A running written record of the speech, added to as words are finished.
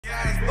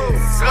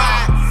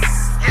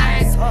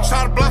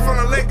Try to bluff on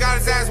the lick, got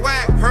his ass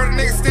whack. Heard a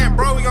nigga stamp,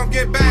 bro, we gon'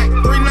 get back.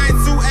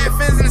 392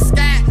 FNs in the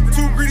scat.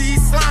 Too greedy, he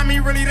slimy,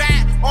 really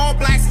that. All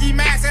black ski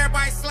masks,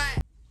 everybody slack.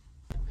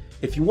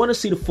 If you want to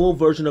see the full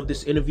version of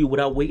this interview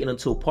without waiting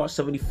until part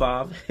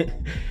 75,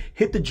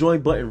 hit the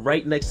join button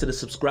right next to the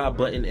subscribe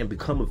button and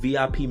become a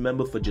VIP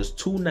member for just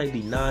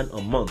 $2.99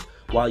 a month.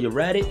 While you're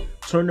at it,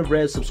 turn the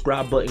red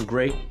subscribe button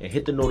gray and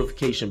hit the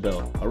notification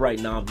bell. All right,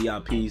 now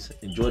VIPs,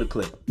 enjoy the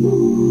clip. Yo,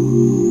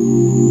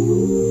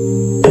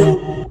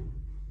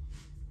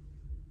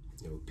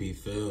 P.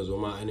 Phils, where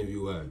my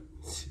interview at?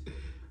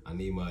 I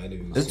need my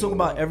interview. Let's talk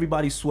about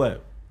Everybody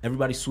Swept.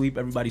 Everybody Sweep,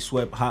 Everybody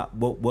Swept.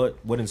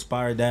 What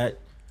inspired that?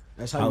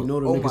 That's how you know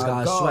the niggas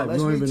got swept. You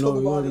don't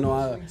even know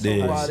how.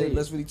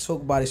 Let's really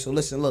talk about it. So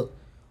listen, look,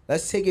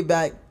 let's take it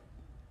back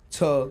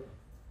to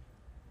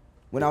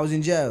when I was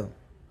in jail.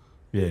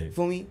 Yeah. You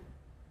feel me?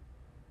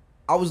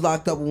 I was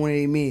locked up with one of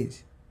their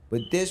mans,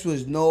 but this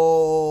was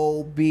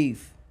no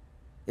beef.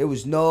 It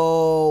was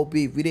no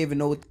beef. We didn't even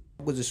know what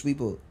was a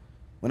sweeper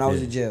when I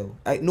was in jail.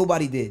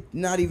 Nobody did.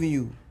 Not even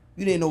you.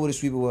 You didn't know what a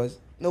sweeper was.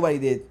 Nobody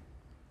did.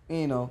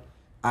 You know,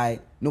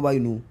 nobody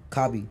knew.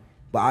 Copy.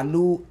 But I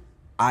knew.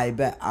 I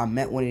bet I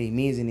met one of their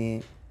mans in there.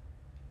 I'm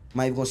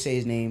not even gonna say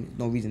his name.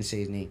 No reason to say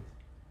his name.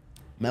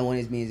 Met one of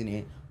his mans in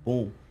there.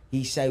 Boom.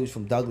 He said he was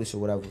from Douglas or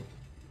whatever.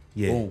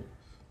 Yeah. Boom.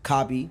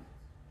 Copy.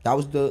 That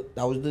was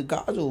the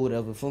guys or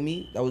whatever for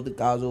me. That was the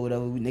guys or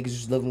whatever. We niggas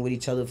was living with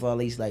each other for at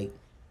least like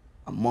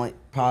a month,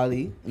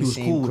 probably. He was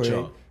cool with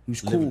y'all. He was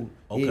cool.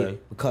 Okay. Yeah,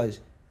 because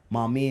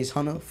my man's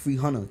Hunter, free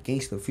Hunter,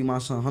 gangster, free my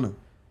son Hunter.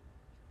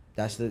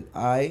 That's the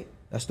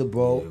that's the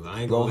bro. Yeah, I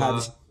ain't bro gonna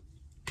lie.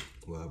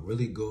 What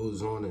really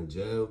goes on in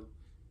jail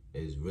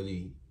is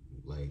really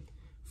like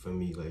for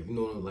me, like you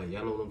know, like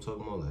y'all know what I'm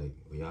talking about. Like,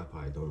 well, y'all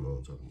probably don't know what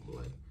I'm talking about.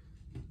 Like,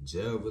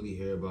 jail really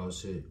hear about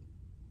shit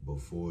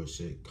before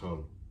shit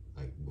come.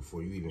 Like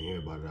before you even hear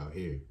about it out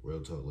here. Real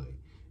talk. Like,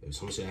 if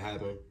some shit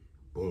happen,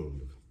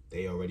 boom,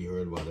 they already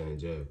heard about it in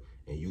jail,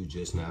 and you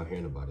just now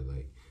hearing about it.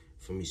 Like,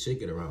 for me, shit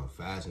get around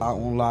fast. Spot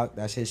on lock.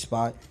 That's his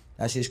spot.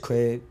 That's his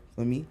crib.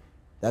 For me,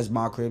 that's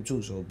my crib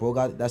too. So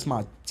bro, that's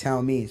my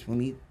town means for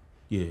me.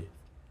 Yeah.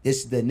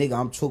 This is the nigga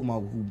I'm talking about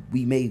who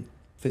we made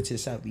Fit to the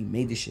South. We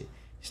made this shit.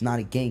 It's not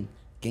a gang.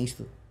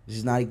 Gangster. This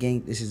is not a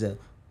gang. This is a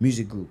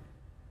music group.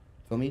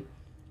 Feel me?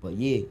 But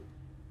yeah.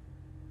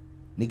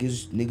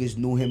 Niggas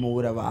knew him or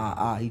whatever.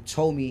 He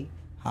told me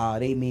how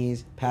they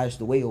mans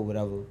passed away or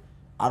whatever.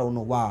 I don't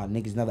know why.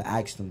 Niggas never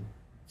asked him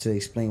to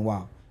explain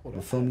why. You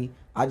feel me?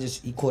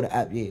 He caught an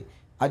app, yeah.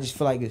 I just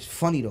feel like it's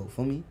funny though,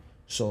 feel me?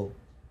 So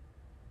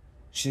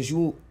since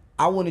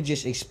I wanna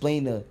just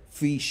explain the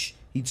free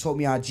he told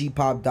me how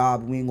G-Pop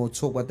died, but we ain't gonna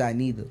talk about that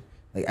neither.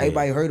 Like,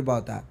 everybody heard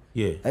about that.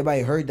 Yeah.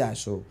 Everybody heard that,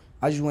 so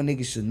I just want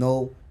niggas to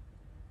know,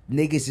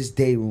 niggas is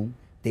day room.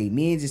 They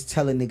mans is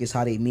telling niggas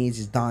how they mans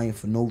is dying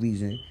for no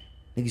reason.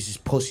 Niggas is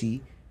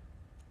pussy.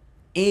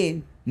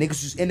 And niggas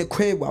was in the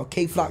crib while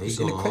K-Flock was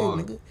in the crib,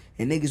 nigga.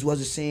 And niggas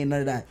wasn't saying none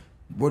of that.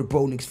 Word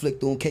bro, niggas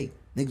flicked on K.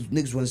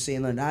 Niggas wasn't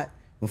saying none of that.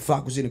 When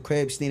Flock was in the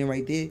crib standing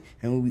right there,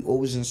 and when we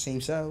always in the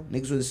same cell,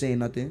 niggas wasn't saying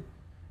nothing.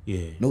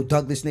 Yeah. No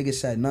Douglas nigga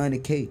said nothing to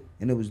K.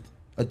 And it was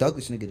a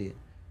Douglas nigga there.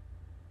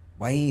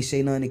 Why he ain't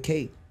say nothing to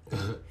K?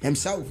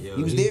 Himself. Yo,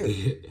 he was there.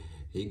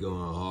 He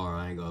going hard,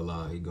 I ain't gonna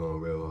lie. He going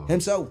real hard.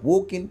 Himself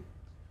walking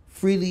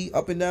freely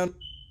up and down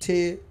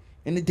tier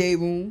in the day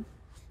room,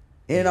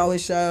 in and out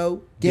his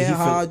cell, getting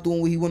high,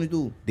 doing what he want to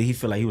do. Did he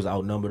feel like he was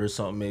outnumbered or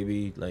something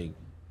maybe? Like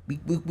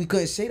we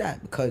couldn't say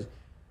that because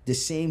the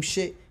same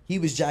shit he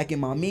was jacking,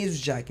 my mans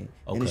was jacking.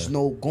 Okay. And there's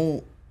no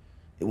going.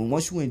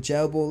 Once you in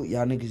jail, bro,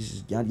 y'all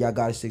niggas, y'all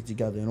gotta stick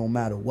together. It don't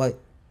matter what.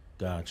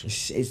 Gotcha.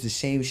 It's the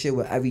same shit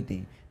with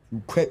everything.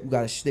 You Crip, you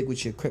gotta stick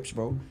with your Crips,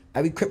 bro.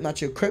 Every Crip, not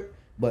your Crip,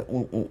 but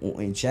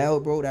in jail,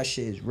 bro, that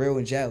shit is real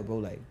in jail, bro.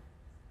 Like,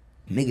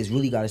 niggas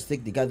really gotta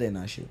stick together in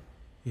that shit.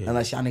 Yeah.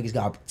 Unless y'all niggas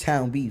got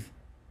town beef.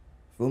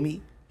 Feel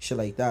me? Shit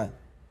like that.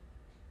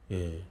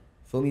 Yeah.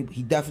 Feel me?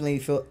 He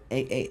definitely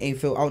ain't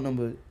feel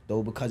outnumbered,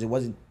 though, because it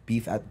wasn't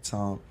beef at the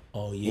time.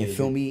 Oh, yeah. And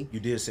feel me? You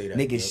did say that.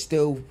 Niggas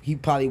still, he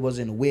probably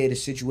wasn't aware of the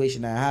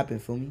situation that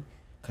happened, feel me?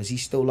 Because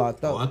he's still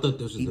locked up. Oh, I thought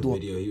this was the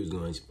video he was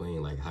going to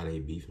explain, like, how they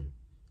beefing.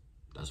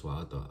 That's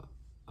why I thought,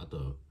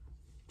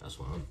 that's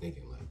what I'm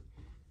thinking. Like,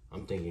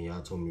 I'm thinking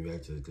y'all told me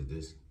back to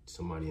this.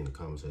 Somebody in the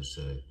comments had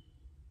said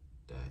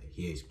that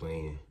he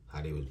explained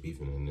how they was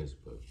beefing in this,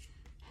 but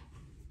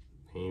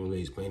he ain't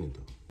really explain it,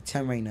 though.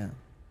 10 right now.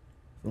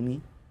 Feel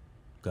me?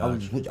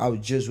 Gotcha. I was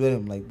just with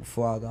him, like,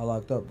 before I got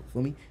locked up.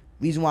 Feel me?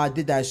 Reason why I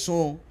did that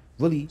song,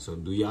 really. So,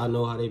 do y'all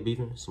know how they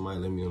beefing? Somebody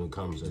let me know in the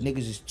comments. Niggas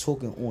is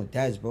talking on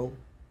dads, bro.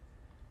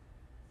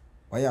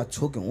 Why y'all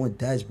talking on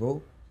dads,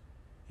 bro?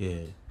 Yeah.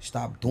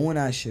 Stop doing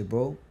that shit,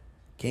 bro.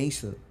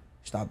 Gangster.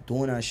 Stop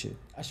doing that shit.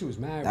 That shit was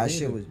mad That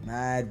shit was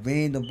mad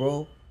random,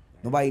 bro.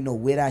 Nobody know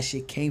where that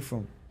shit came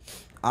from.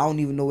 I don't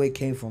even know where it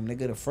came from,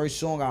 nigga. The first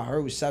song I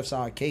heard was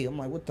Southside K. I'm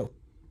like, what the?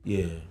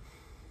 Yeah.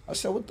 I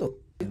said, what the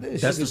is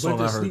this? That's the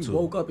song I heard too.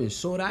 Woke up and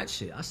saw that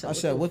shit. I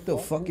said, what the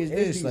fuck is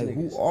this? Like,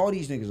 who are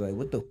these niggas? Like,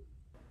 what the?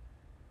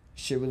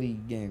 Shit really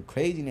getting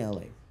crazy now.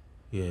 Like,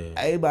 Yeah.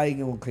 everybody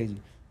going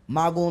crazy. I'm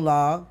not gonna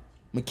lie. I'm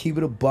gonna keep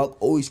it a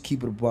buck. Always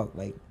keep it a buck.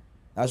 Like,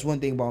 that's one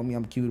thing about me.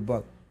 I'm gonna keep it a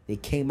buck. They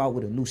came out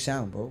with a new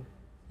sound, bro.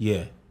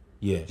 Yeah.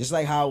 Yeah. Just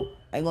like how,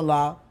 I ain't gonna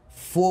lie,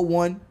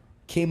 4-1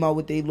 came out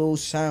with their little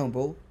sound,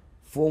 bro.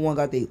 4-1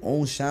 got their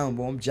own sound,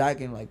 bro. I'm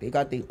jacking. Like, they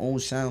got their own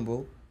sound,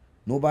 bro.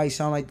 Nobody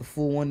sound like the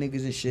 4-1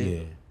 niggas and shit.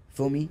 Yeah.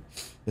 Feel me?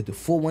 But the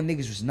 4-1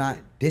 niggas was not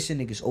dissing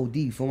niggas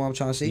OD. Feel what I'm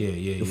trying to say?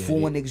 Yeah. The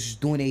 4-1 niggas was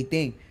doing their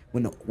thing.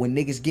 When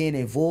niggas getting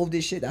involved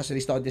in shit, that's when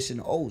they start dissing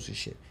the O's and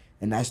shit.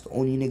 And that's the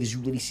only niggas you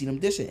really see them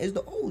dissing. It's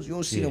the O's. You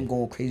don't see them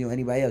going crazy on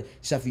anybody else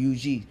except for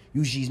UG.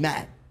 UG's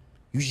mad.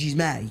 UG's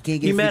mad. He can't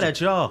get. He mad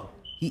at y'all.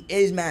 He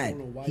is mad.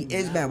 He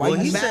is mad. Why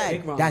you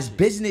mad? That's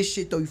business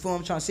shit though. You feel what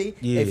I'm trying to say?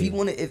 Yeah. If he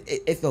wanna,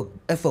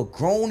 if a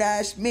grown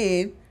ass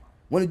man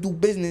wanna do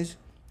business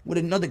with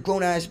another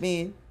grown ass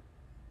man,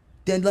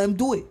 then let him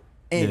do it.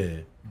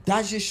 And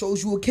that just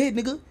shows you a kid,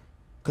 nigga.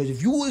 Cause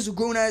if you was a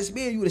grown ass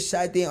man, you would have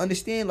sat there and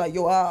understand like,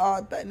 yo, I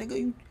bet,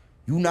 nigga,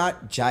 you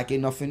not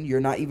jacking nothing. You're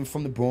not even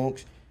from the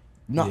Bronx.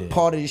 You're not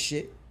part of this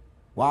shit.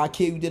 Why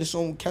kid, you did a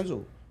song with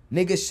Kenzo?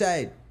 Nigga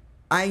said,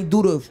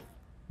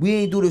 we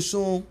ain't do the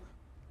song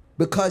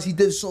because he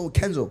did the song with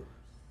Kenzo.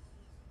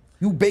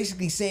 You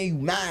basically saying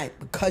you mad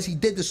because he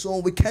did the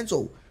song with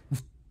Kenzo.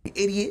 You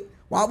idiot.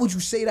 Why would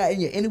you say that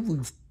in your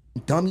interview,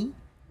 you dummy?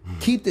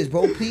 Keep this,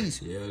 bro,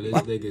 please. Yo, this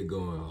nigga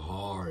going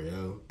hard,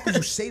 yo. Why would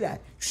you say that?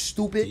 You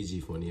stupid.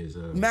 TG funny as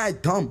hell. You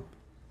mad dumb.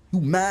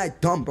 You mad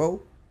dumb, bro.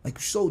 Like,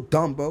 you so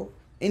dumb, bro.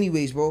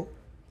 Anyways, bro.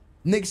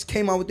 Niggas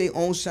came out with their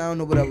own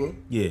sound or whatever.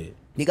 Yeah.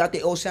 They got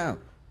their own sound.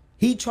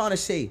 He trying to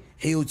say,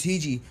 hey, yo,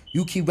 TG,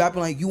 you keep rapping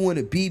like you want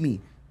to beat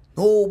me.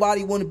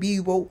 Nobody want to be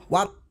you, bro.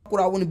 Why the fuck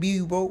would I want to be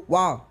you, bro?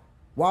 Why?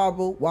 Why,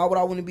 bro? Why would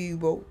I want to be you,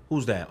 bro?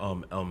 Who's that?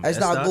 That's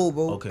not Sdot? go,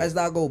 bro. Okay. That's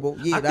not go, bro.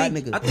 Yeah, that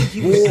nigga. I think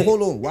he was Whoa,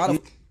 hold on. Why the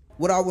fuck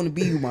would I want to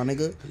be you, my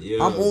nigga?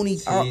 Yo, I'm only...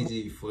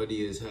 TG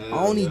funny as hell.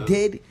 I only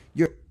did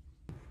your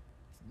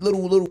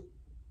little,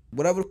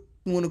 whatever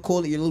you want to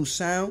call it, your little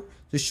sound,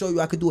 to show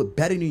you I could do it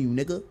better than you,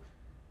 nigga.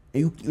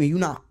 And you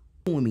not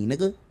with me,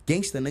 nigga.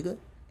 Gangster, nigga.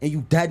 And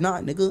you dead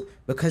not, nigga.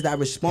 Because that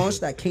response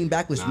that came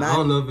back was mad. I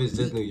don't know if it's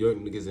just New York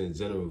niggas in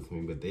general for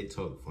me, but they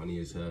talk funny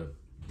as hell.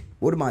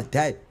 What am I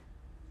dead?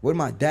 What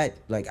am I dead?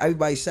 Like,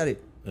 everybody said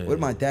it. What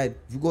am I dead?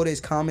 If you go to his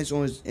comments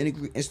on his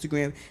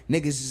Instagram,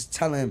 niggas is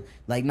telling him,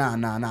 like, nah,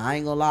 I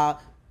ain't gonna lie.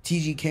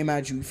 TG came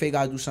at you. You fake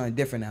gotta do something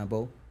different now,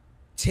 bro.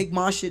 Take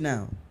my shit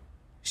now.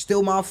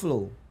 Still my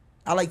flow.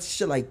 I like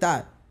shit like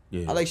that.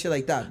 Yeah. I like shit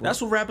like that, bro.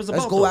 That's what rap is about.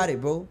 Let's go at it,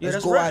 bro. Yeah,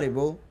 Let's go at it,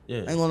 bro. Yeah. I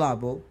ain't gonna lie,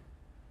 bro.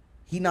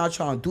 He not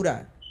trying to do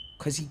that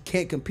because he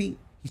can't compete.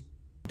 He's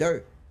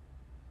dirt.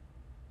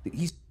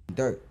 He's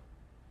dirt.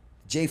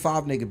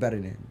 J5 nigga better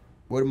than him.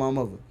 Word of my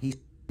mother. He's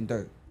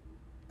dirt.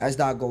 As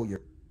that go,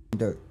 you're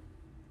dirt.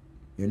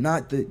 You're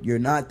not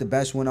the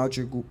best one out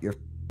your group. You're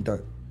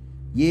dirt.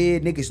 Yeah,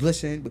 niggas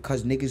listen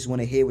because niggas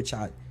want to hear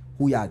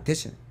who y'all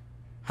dissing.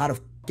 How the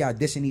y'all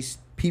dissing these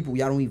people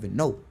y'all don't even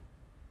know?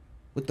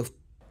 What the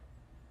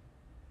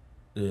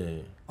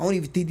Yeah. I don't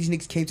even think these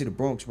niggas came to the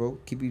Bronx, bro.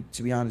 To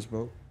be honest,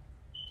 bro.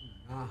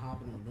 Not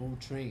hopping on no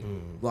train.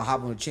 You gonna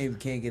hop on a chain, you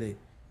can't get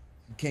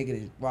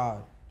a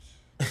ride.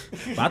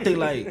 But I think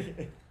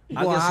like You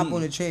gonna hop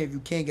on a train if you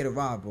can't get a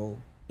ride, bro.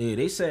 Yeah,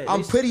 they said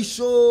I'm pretty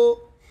sure.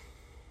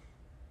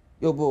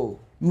 Yo, bro,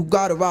 you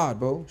got a ride,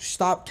 bro.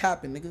 Stop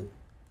capping, nigga.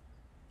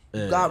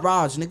 You got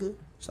rides, nigga.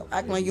 Stop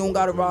acting like you don't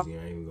got a ride. I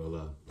ain't even gonna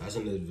lie. That's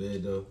in this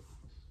vid though.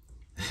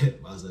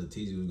 I said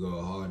TG was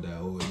going hard that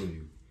whole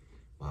interview.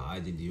 My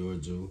IG Dior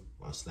Jew,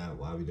 my Snap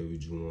YBW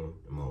Jew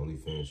and my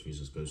Onlyfans free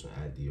subscription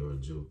at Dior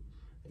Jew.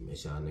 And make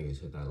sure y'all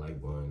niggas hit that like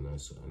button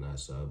and that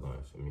sub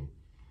button for me.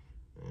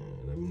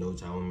 And let me know what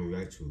y'all want me to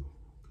react to.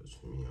 Cause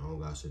for me, I don't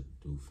got shit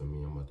to do for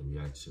me. I'm about to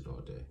react to shit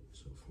all day.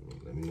 So for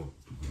me, let me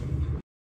know.